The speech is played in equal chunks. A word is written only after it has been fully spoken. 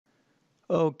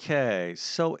Okay,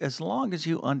 so as long as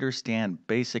you understand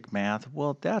basic math,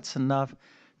 well, that's enough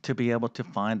to be able to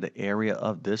find the area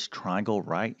of this triangle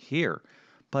right here.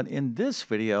 But in this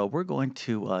video, we're going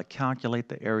to calculate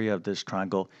the area of this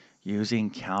triangle using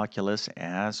calculus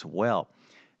as well.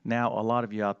 Now, a lot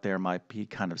of you out there might be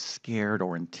kind of scared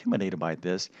or intimidated by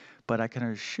this, but I can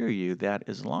assure you that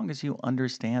as long as you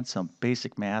understand some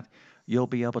basic math, you'll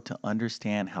be able to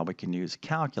understand how we can use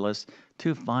calculus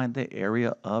to find the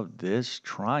area of this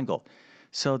triangle.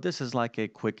 So this is like a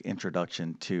quick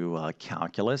introduction to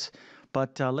calculus,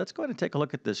 but let's go ahead and take a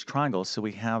look at this triangle. So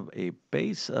we have a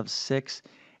base of 6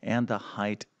 and the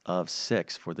height of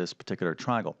 6 for this particular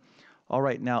triangle. All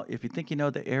right, now if you think you know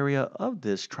the area of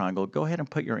this triangle, go ahead and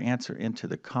put your answer into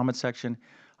the comment section.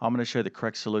 I'm going to show you the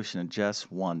correct solution in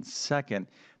just 1 second.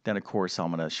 Then, of course,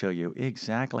 I'm going to show you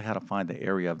exactly how to find the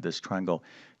area of this triangle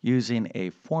using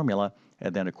a formula.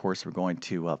 And then, of course, we're going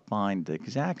to find the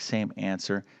exact same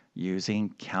answer using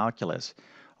calculus.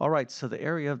 All right, so the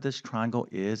area of this triangle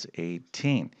is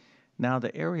 18. Now,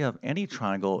 the area of any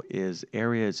triangle is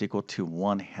area is equal to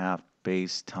 1/2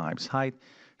 base times height.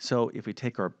 So if we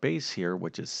take our base here,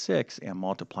 which is 6, and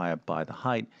multiply it by the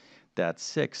height, that's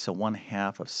 6. So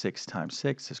 1/2 of 6 times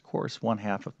 6 is, of course,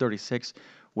 1/2 of 36,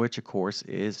 which, of course,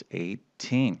 is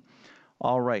 18.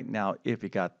 All right, now, if you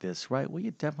got this right, well,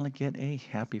 you definitely get a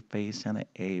happy face and an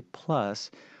A+.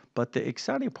 But the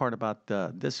exciting part about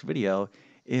this video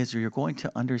is you're going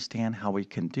to understand how we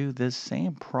can do this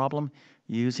same problem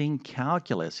using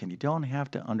calculus. And you don't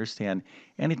have to understand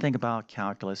anything about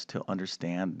calculus to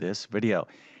understand this video.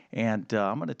 And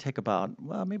I'm going to take about,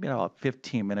 well, maybe about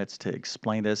 15 minutes to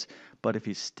explain this. But if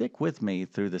you stick with me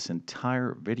through this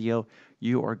entire video,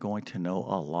 you are going to know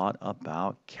a lot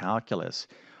about calculus.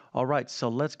 All right, so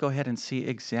let's go ahead and see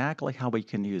exactly how we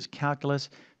can use calculus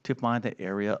to find the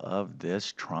area of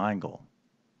this triangle.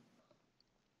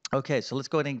 Okay, so let's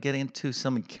go ahead and get into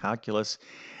some calculus.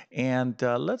 And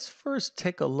let's first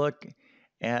take a look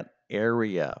at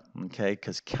area, okay?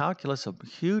 Because calculus, a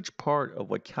huge part of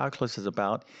what calculus is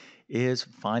about is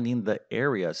finding the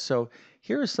area. So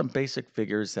here are some basic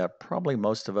figures that probably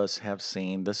most of us have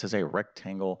seen. This is a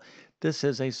rectangle, this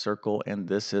is a circle, and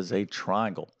this is a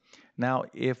triangle. Now,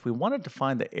 if we wanted to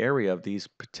find the area of these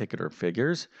particular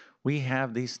figures, we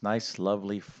have these nice,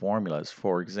 lovely formulas.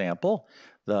 For example,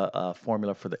 the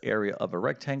formula for the area of a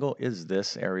rectangle is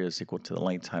this. Area is equal to the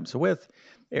length times the width.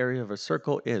 Area of a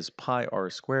circle is pi r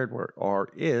squared, where r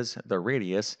is the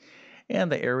radius.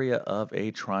 And the area of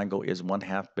a triangle is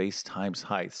 1/2 base times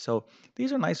height. So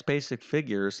these are nice basic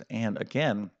figures. And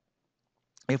again,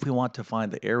 if we want to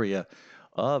find the area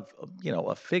of,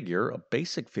 a figure, a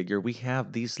basic figure, we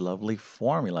have these lovely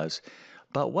formulas.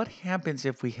 But what happens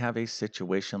if we have a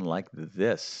situation like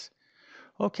this?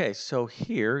 Okay, so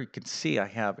here you can see I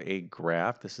have a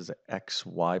graph. This is an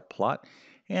XY plot.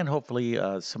 And hopefully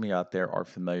some of you out there are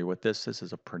familiar with this. This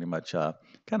is a pretty much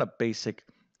kind of basic,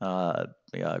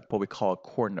 what we call a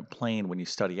coordinate plane when you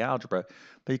study algebra.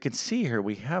 But you can see here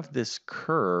we have this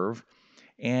curve.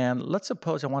 And let's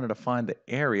suppose I wanted to find the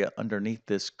area underneath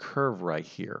this curve right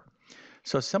here.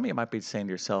 So some of you might be saying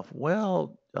to yourself,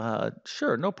 well,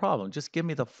 sure, no problem. Just give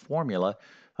me the formula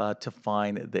to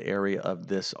find the area of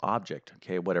this object.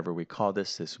 Okay, whatever we call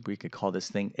this we could call this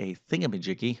thing a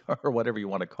thingamajiggy or whatever you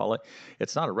want to call it.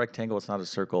 It's not a rectangle, it's not a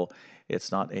circle,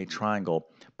 it's not a triangle.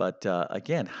 But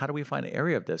again, how do we find the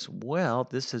area of this? Well,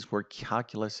 this is where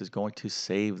calculus is going to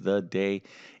save the day.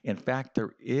 In fact,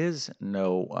 there is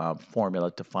no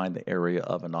formula to find the area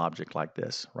of an object like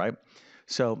this, right?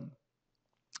 So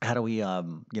how do we,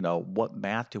 what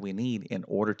math do we need in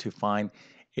order to find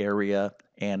area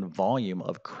and volume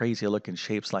of crazy looking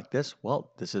shapes like this?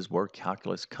 Well, this is where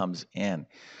calculus comes in.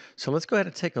 So let's go ahead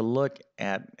and take a look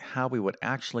at how we would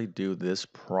actually do this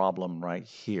problem right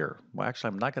here. Well, actually,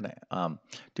 I'm not going to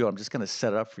I'm just going to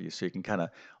set it up for you so you can kind of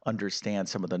understand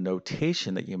some of the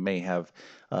notation that you may have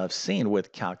seen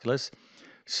with calculus.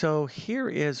 So here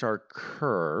is our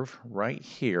curve right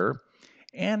here.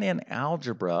 And in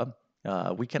algebra,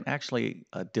 we can actually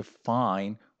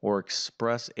define or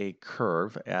express a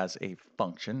curve as a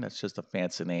function. That's just a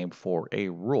fancy name for a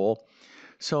rule.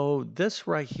 So this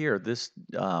right here, this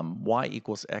y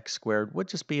equals x squared would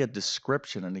just be a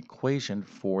description, an equation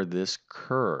for this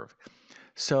curve.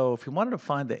 So if you wanted to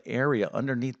find the area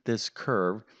underneath this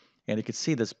curve, and you can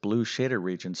see this blue shaded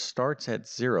region starts at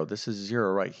 0. This is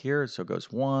 0 right here. So it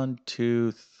goes 1,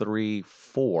 2, 3,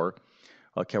 4.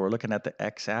 Okay, we're looking at the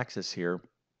x-axis here.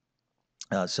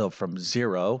 So from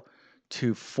 0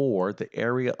 to 4, the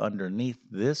area underneath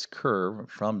this curve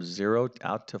from 0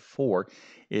 out to 4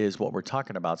 is what we're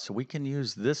talking about. So we can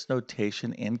use this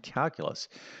notation in calculus.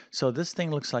 So this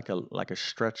thing looks like a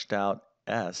stretched out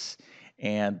S,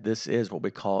 and this is what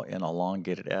we call an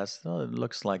elongated S. So it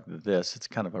looks like this. It's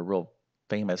kind of a real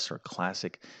famous or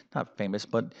classic, not famous,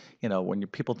 but when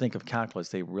people think of calculus,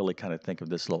 they really kind of think of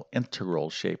this little integral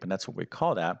shape, and that's what we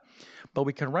call that. But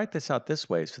we can write this out this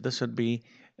way. So this would be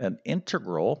an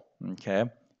integral, okay,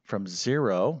 from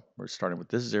 0, we're starting with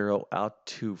this 0, out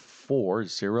to 4,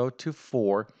 0 to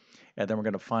 4, and then we're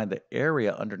going to find the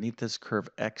area underneath this curve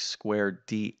x squared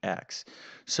dx.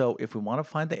 So if we want to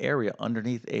find the area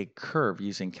underneath a curve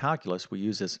using calculus, we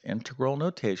use this integral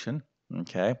notation,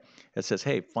 okay? It says,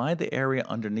 hey, find the area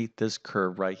underneath this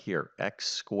curve right here, x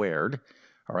squared.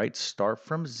 All right, start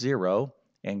from 0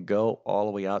 and go all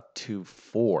the way out to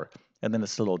 4. And then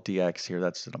this little dx here,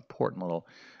 that's an important little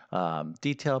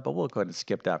detail, but we'll go ahead and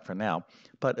skip that for now.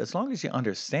 But as long as you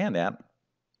understand that,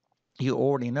 you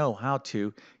already know how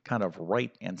to kind of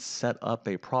write and set up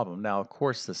a problem. Now, of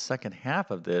course, the second half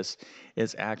of this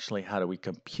is actually how do we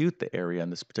compute the area in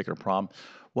this particular problem.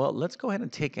 Well, let's go ahead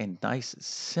and take a nice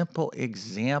simple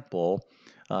example.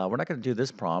 We're not going to do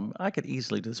this problem. I could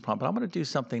easily do this problem, but I'm going to do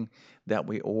something that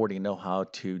we already know how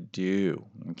to do.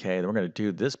 Okay, we're going to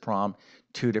do this problem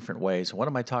two different ways. What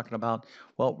am I talking about?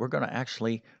 Well, we're going to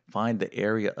actually find the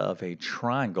area of a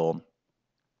triangle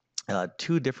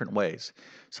two different ways.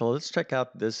 So let's check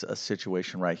out this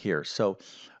situation right here. So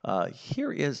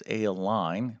here is a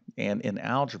line, and in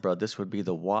algebra, this would be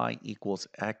the y equals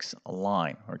x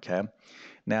line, okay?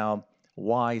 Now,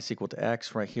 y is equal to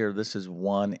x right here. This is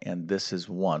 1 and this is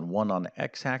 1. 1 on the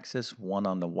x-axis, 1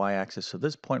 on the y-axis. So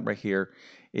this point right here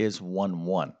is 1,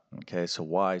 1. Okay, so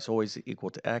y is always equal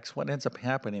to x. What ends up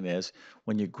happening is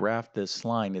when you graph this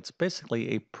line, it's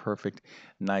basically a perfect,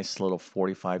 nice little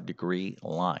 45-degree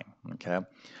line. Okay,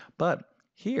 but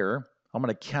here I'm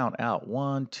going to count out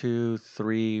 1, 2,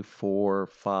 3, 4,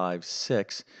 5,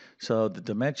 6. So the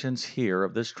dimensions here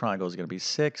of this triangle is going to be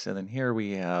 6, and then here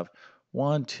we have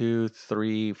 1, 2,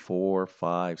 3, 4,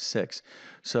 5, 6.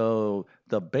 So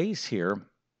the base here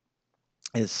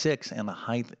is 6 and the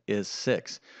height is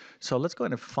 6. So let's go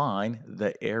ahead and find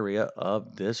the area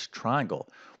of this triangle.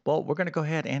 Well, we're going to go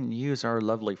ahead and use our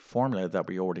lovely formula that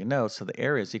we already know. So the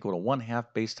area is equal to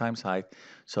 1/2 base times height.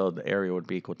 So the area would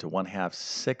be equal to 1/2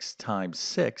 6 times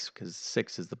 6, because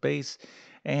 6 is the base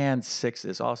and 6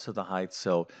 is also the height.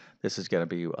 So this is going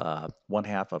to be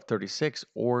 1/2 of 36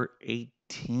 or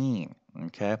 18.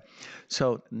 Okay,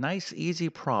 so nice, easy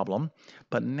problem.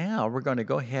 But now we're going to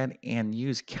go ahead and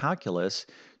use calculus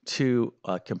to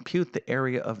compute the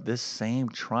area of this same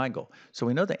triangle. So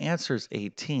we know the answer is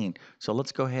 18. So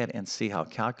let's go ahead and see how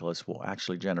calculus will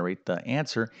actually generate the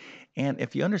answer. And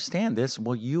if you understand this,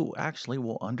 well, you actually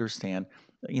will understand,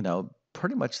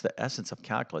 pretty much the essence of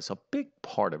calculus, a big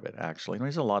part of it, actually.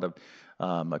 There's a lot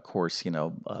of course,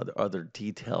 other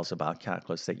details about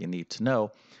calculus that you need to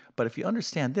know. But if you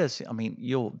understand this, I mean,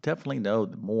 you'll definitely know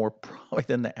more probably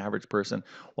than the average person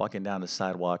walking down the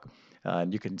sidewalk.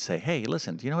 And you can say, hey,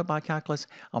 listen, do you know about calculus?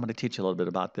 I'm going to teach you a little bit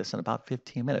about this in about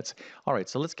 15 minutes. All right,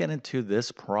 so let's get into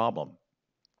this problem.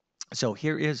 So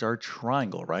here is our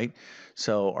triangle, right?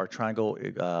 So our triangle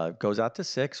goes out to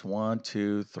 6, 1,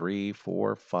 2, 3,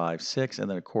 4, 5, 6, and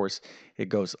then of course it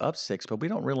goes up 6, but we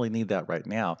don't really need that right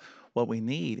now. What we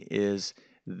need is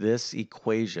this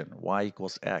equation, y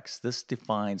equals x. This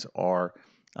defines our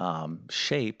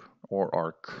shape or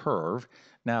our curve.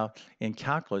 Now, in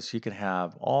calculus, you can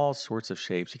have all sorts of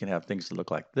shapes. You can have things that look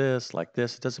like this, like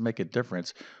this. It doesn't make a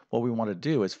difference. What we want to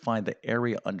do is find the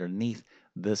area underneath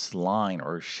this line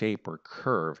or shape or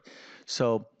curve.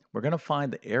 So we're going to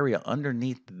find the area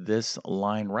underneath this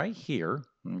line right here.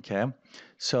 Okay,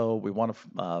 so we want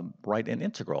to write an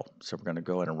integral. So we're going to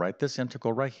go ahead and write this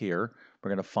integral right here. We're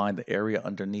going to find the area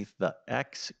underneath the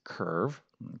x curve.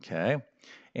 Okay,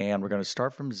 and we're going to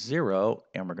start from 0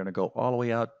 and we're going to go all the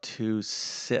way out to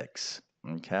 6.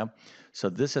 Okay, so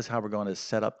this is how we're going to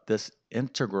set up this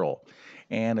integral.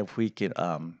 And if we can,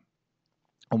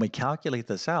 when we calculate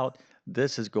this out,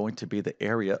 this is going to be the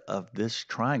area of this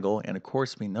triangle. And of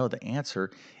course, we know the answer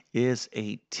is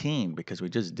 18 because we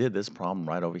just did this problem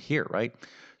right over here, right?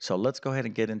 So let's go ahead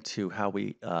and get into how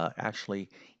we actually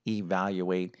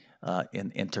evaluate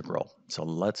an integral. So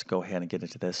let's go ahead and get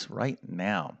into this right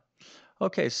now.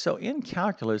 Okay, so in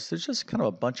calculus, there's just kind of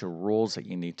a bunch of rules that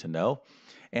you need to know.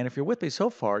 And if you're with me so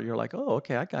far, you're like, oh,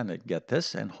 okay, I kind of get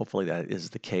this, and hopefully that is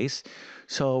the case.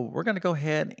 So we're going to go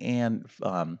ahead and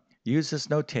use this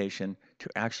notation to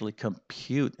actually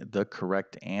compute the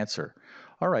correct answer.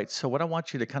 All right, so what I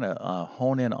want you to kind of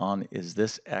hone in on is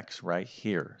this x right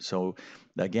here. So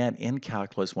again, in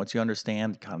calculus, once you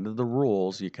understand kind of the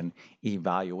rules, you can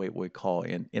evaluate what we call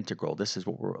an integral. This is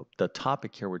the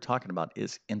topic here we're talking about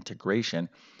is integration,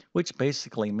 which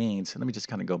basically means, let me just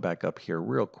kind of go back up here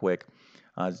real quick.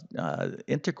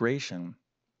 Integration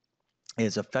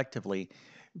is effectively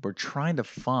we're trying to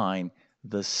find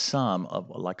the sum of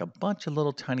like a bunch of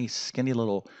little tiny skinny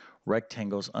little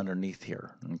rectangles underneath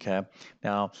here. Okay,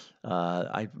 now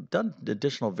I've done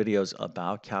additional videos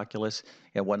about calculus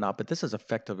and whatnot, but this is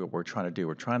effectively what we're trying to do.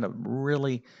 We're trying to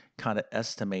really kind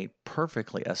of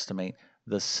perfectly estimate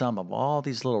the sum of all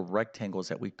these little rectangles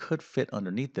that we could fit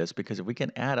underneath this, because if we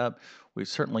can add up, we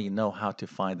certainly know how to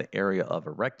find the area of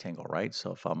a rectangle, right?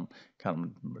 So if I'm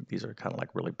these are kind of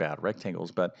like really bad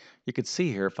rectangles, but you could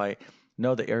see here, if I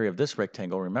know the area of this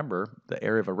rectangle, remember the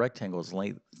area of a rectangle is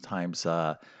length times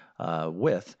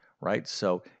width, right?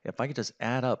 So if I could just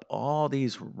add up all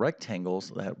these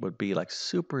rectangles that would be like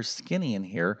super skinny in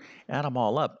here, add them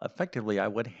all up, effectively I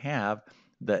would have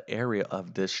the area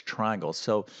of this triangle.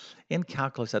 So in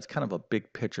calculus, that's kind of a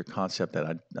big picture concept that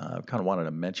I kind of wanted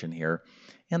to mention here.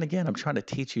 And again, I'm trying to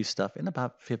teach you stuff in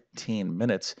about 15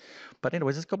 minutes. But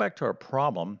anyways, let's go back to our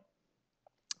problem.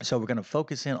 So we're going to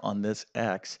focus in on this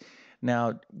x.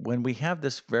 Now, when we have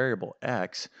this variable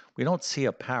x, we don't see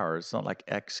a power. It's not like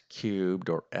x cubed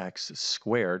or x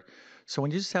squared. So when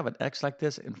you just have an x like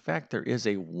this, in fact, there is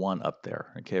a 1 up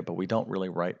there, okay? But we don't really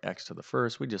write x to the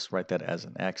first. We just write that as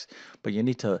an x. But you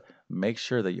need to make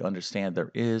sure that you understand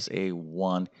there is a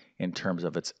 1 in terms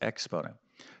of its exponent.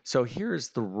 So here's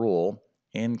the rule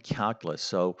in calculus.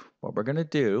 So what we're going to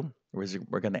do is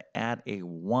we're going to add a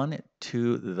 1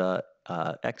 to the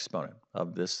exponent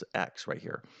of this x right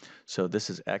here. So this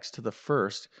is x to the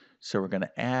first, so we're going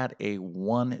to add a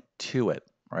 1 to it,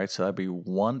 right? So that'd be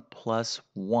 1 plus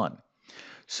 1.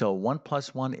 So 1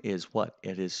 plus 1 is what?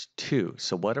 It is 2.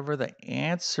 So whatever the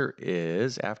answer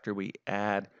is after we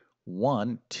add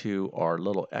 1 to our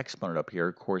little exponent up here,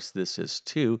 of course this is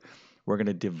 2, we're going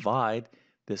to divide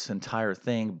this entire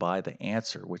thing by the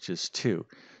answer, which is 2.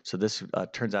 So this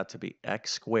turns out to be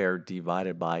x squared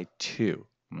divided by 2.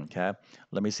 Okay,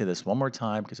 let me say this one more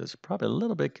time because it's probably a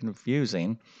little bit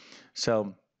confusing.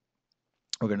 So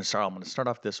I'm going to start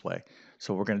off this way.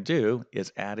 So what we're going to do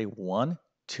is add a 1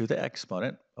 to the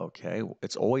exponent. Okay,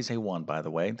 it's always a 1, by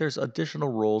the way. There's additional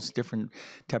rules, different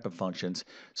type of functions.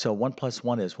 So 1 plus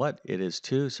 1 is what? It is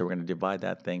 2. So we're going to divide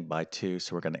that thing by 2.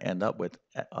 So we're going to end up with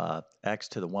x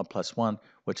to the 1 plus 1,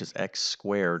 which is x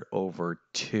squared over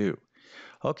 2.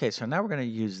 Okay, so now we're going to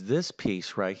use this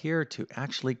piece right here to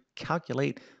actually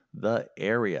calculate the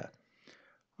area.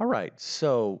 All right,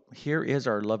 so here is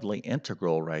our lovely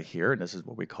integral right here, and this is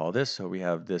what we call this. So we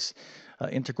have this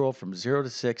integral from 0 to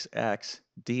 6x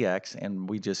dx, and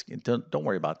we just, don't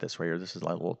worry about this right here. This is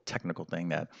like a little technical thing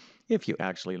that if you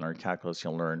actually learn calculus,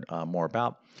 you'll learn more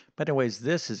about. But anyways,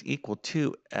 this is equal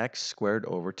to x squared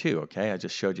over 2, okay? I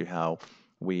just showed you how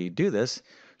we do this.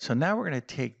 So now we're going to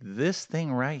take this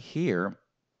thing right here,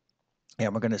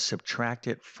 and we're going to subtract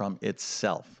it from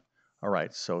itself. All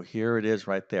right, so here it is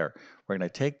right there. We're going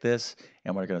to take this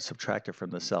and we're going to subtract it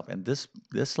from the self. And this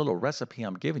little recipe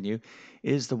I'm giving you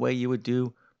is the way you would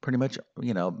do pretty much,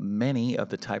 many of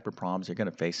the type of problems you're going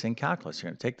to face in calculus.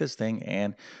 You're going to take this thing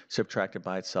and subtract it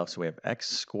by itself. So we have x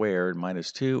squared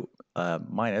minus 2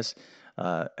 minus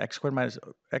x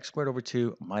squared over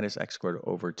 2 minus x squared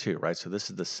over 2, right? So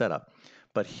this is the setup.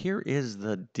 But here is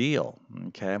the deal,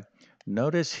 okay?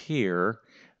 Notice here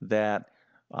that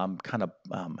kind of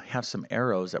have some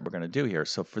arrows that we're going to do here.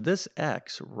 So for this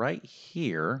x right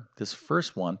here, this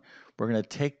first one, we're going to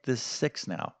take this 6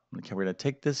 now. Okay, we're going to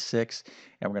take this 6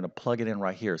 and we're going to plug it in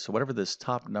right here. So whatever this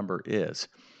top number is.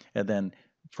 And then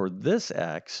for this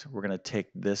x, we're going to take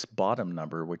this bottom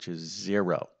number, which is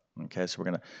 0. Okay, so we're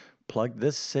going to plug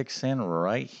this 6 in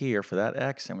right here for that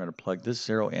x, and we're going to plug this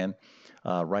 0 in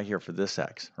right here for this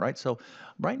x, right? So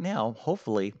right now,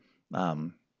 hopefully,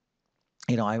 I'm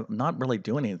not really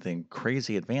doing anything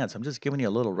crazy advanced. I'm just giving you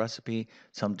a little recipe,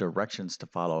 some directions to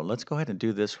follow. Let's go ahead and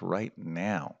do this right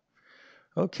now.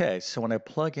 Okay, so when I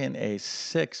plug in a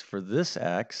 6 for this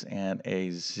x and a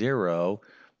 0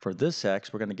 for this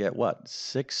x, we're going to get what?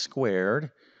 6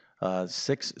 squared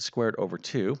over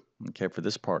 2, okay, for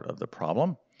this part of the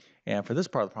problem. And for this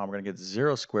part of the problem, we're going to get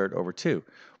 0 squared over 2.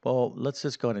 Well, let's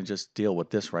just go ahead and just deal with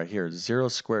this right here. 0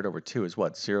 squared over 2 is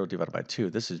what? 0 divided by 2.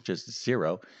 This is just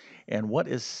 0. And what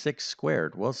is 6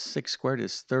 squared? Well, 6 squared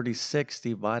is 36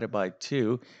 divided by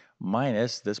 2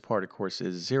 minus, this part, of course,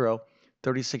 is 0.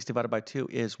 36 divided by 2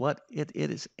 is what? It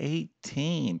is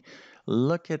 18.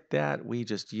 Look at that. We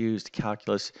just used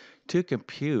calculus to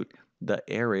compute the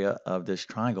area of this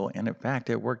triangle. And in fact,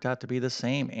 it worked out to be the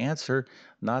same answer,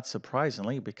 not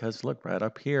surprisingly, because look right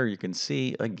up here, you can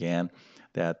see again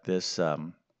that this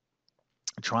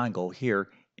triangle here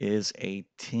is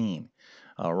 18.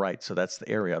 All right, so that's the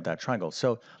area of that triangle.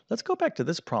 So let's go back to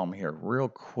this problem here real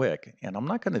quick. And I'm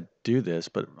not going to do this,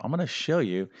 but I'm going to show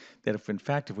you that if in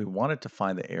fact, if we wanted to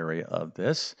find the area of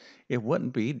this, it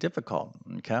wouldn't be difficult,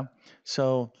 okay?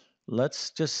 So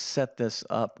let's just set this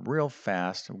up real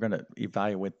fast. We're going to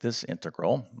evaluate this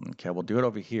integral. Okay, we'll do it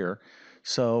over here.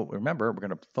 So remember, we're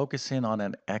going to focus in on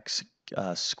an x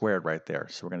squared right there.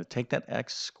 So we're going to take that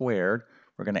x squared,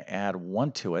 we're going to add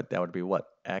 1 to it. That would be what?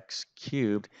 X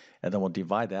cubed. And then we'll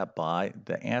divide that by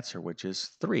the answer, which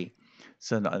is 3.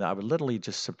 So I would literally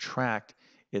just subtract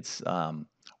this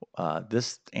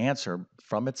answer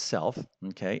from itself,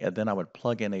 okay? And then I would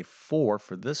plug in a 4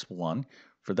 for this one,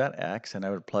 for that x, and I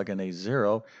would plug in a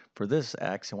 0 for this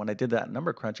x. And when I did that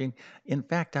number crunching, in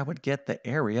fact, I would get the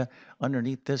area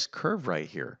underneath this curve right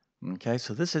here. Okay,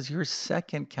 so this is your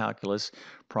second calculus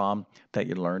problem that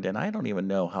you learned, and I don't even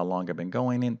know how long I've been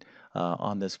going in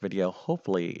on this video.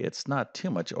 Hopefully, it's not too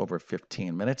much over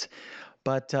 15 minutes.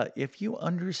 But if you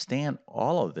understand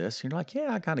all of this, you're like,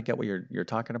 yeah, I kind of get what you're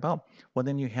talking about. Well,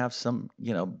 then you have some,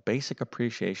 basic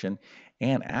appreciation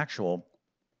and actual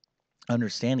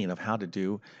understanding of how to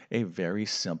do a very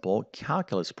simple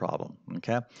calculus problem,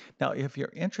 okay? Now, if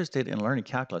you're interested in learning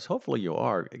calculus, hopefully you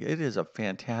are. It is a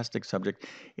fantastic subject.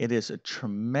 It is a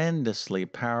tremendously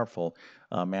powerful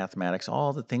mathematics,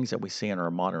 all the things that we see in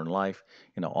our modern life,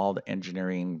 all the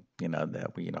engineering,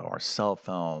 that we, our cell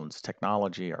phones,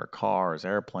 technology, our cars,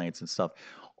 airplanes and stuff,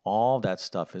 all that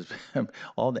stuff is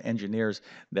all the engineers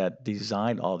that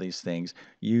designed all these things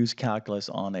use calculus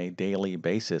on a daily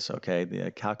basis. Okay, the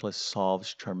calculus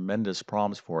solves tremendous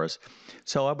problems for us.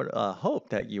 So I would hope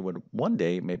that you would one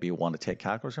day maybe want to take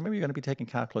calculus, or maybe you're going to be taking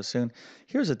calculus soon.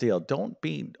 Here's the deal: don't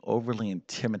be overly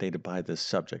intimidated by this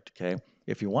subject. Okay,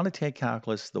 if you want to take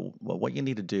calculus, what you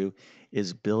need to do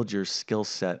is build your skill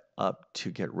set up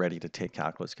to get ready to take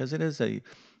calculus, because it is an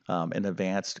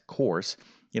advanced course.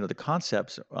 The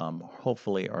concepts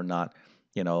hopefully are not,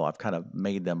 I've kind of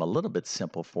made them a little bit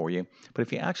simple for you. But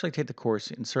if you actually take the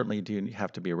course, and certainly you do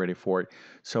have to be ready for it,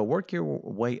 so work your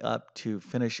way up to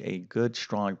finish a good,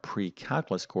 strong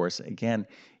pre-calculus course. Again,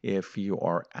 if you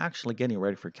are actually getting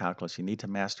ready for calculus, you need to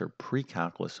master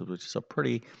pre-calculus, which is a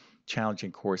pretty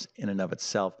challenging course in and of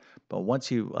itself. But once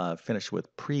you finish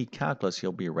with pre-calculus,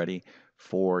 you'll be ready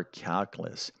for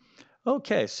calculus.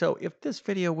 Okay, so if this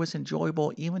video was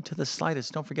enjoyable, even to the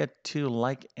slightest, don't forget to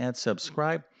like and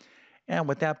subscribe. And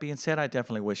with that being said, I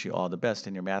definitely wish you all the best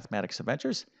in your mathematics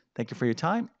adventures. Thank you for your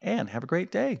time and have a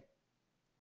great day.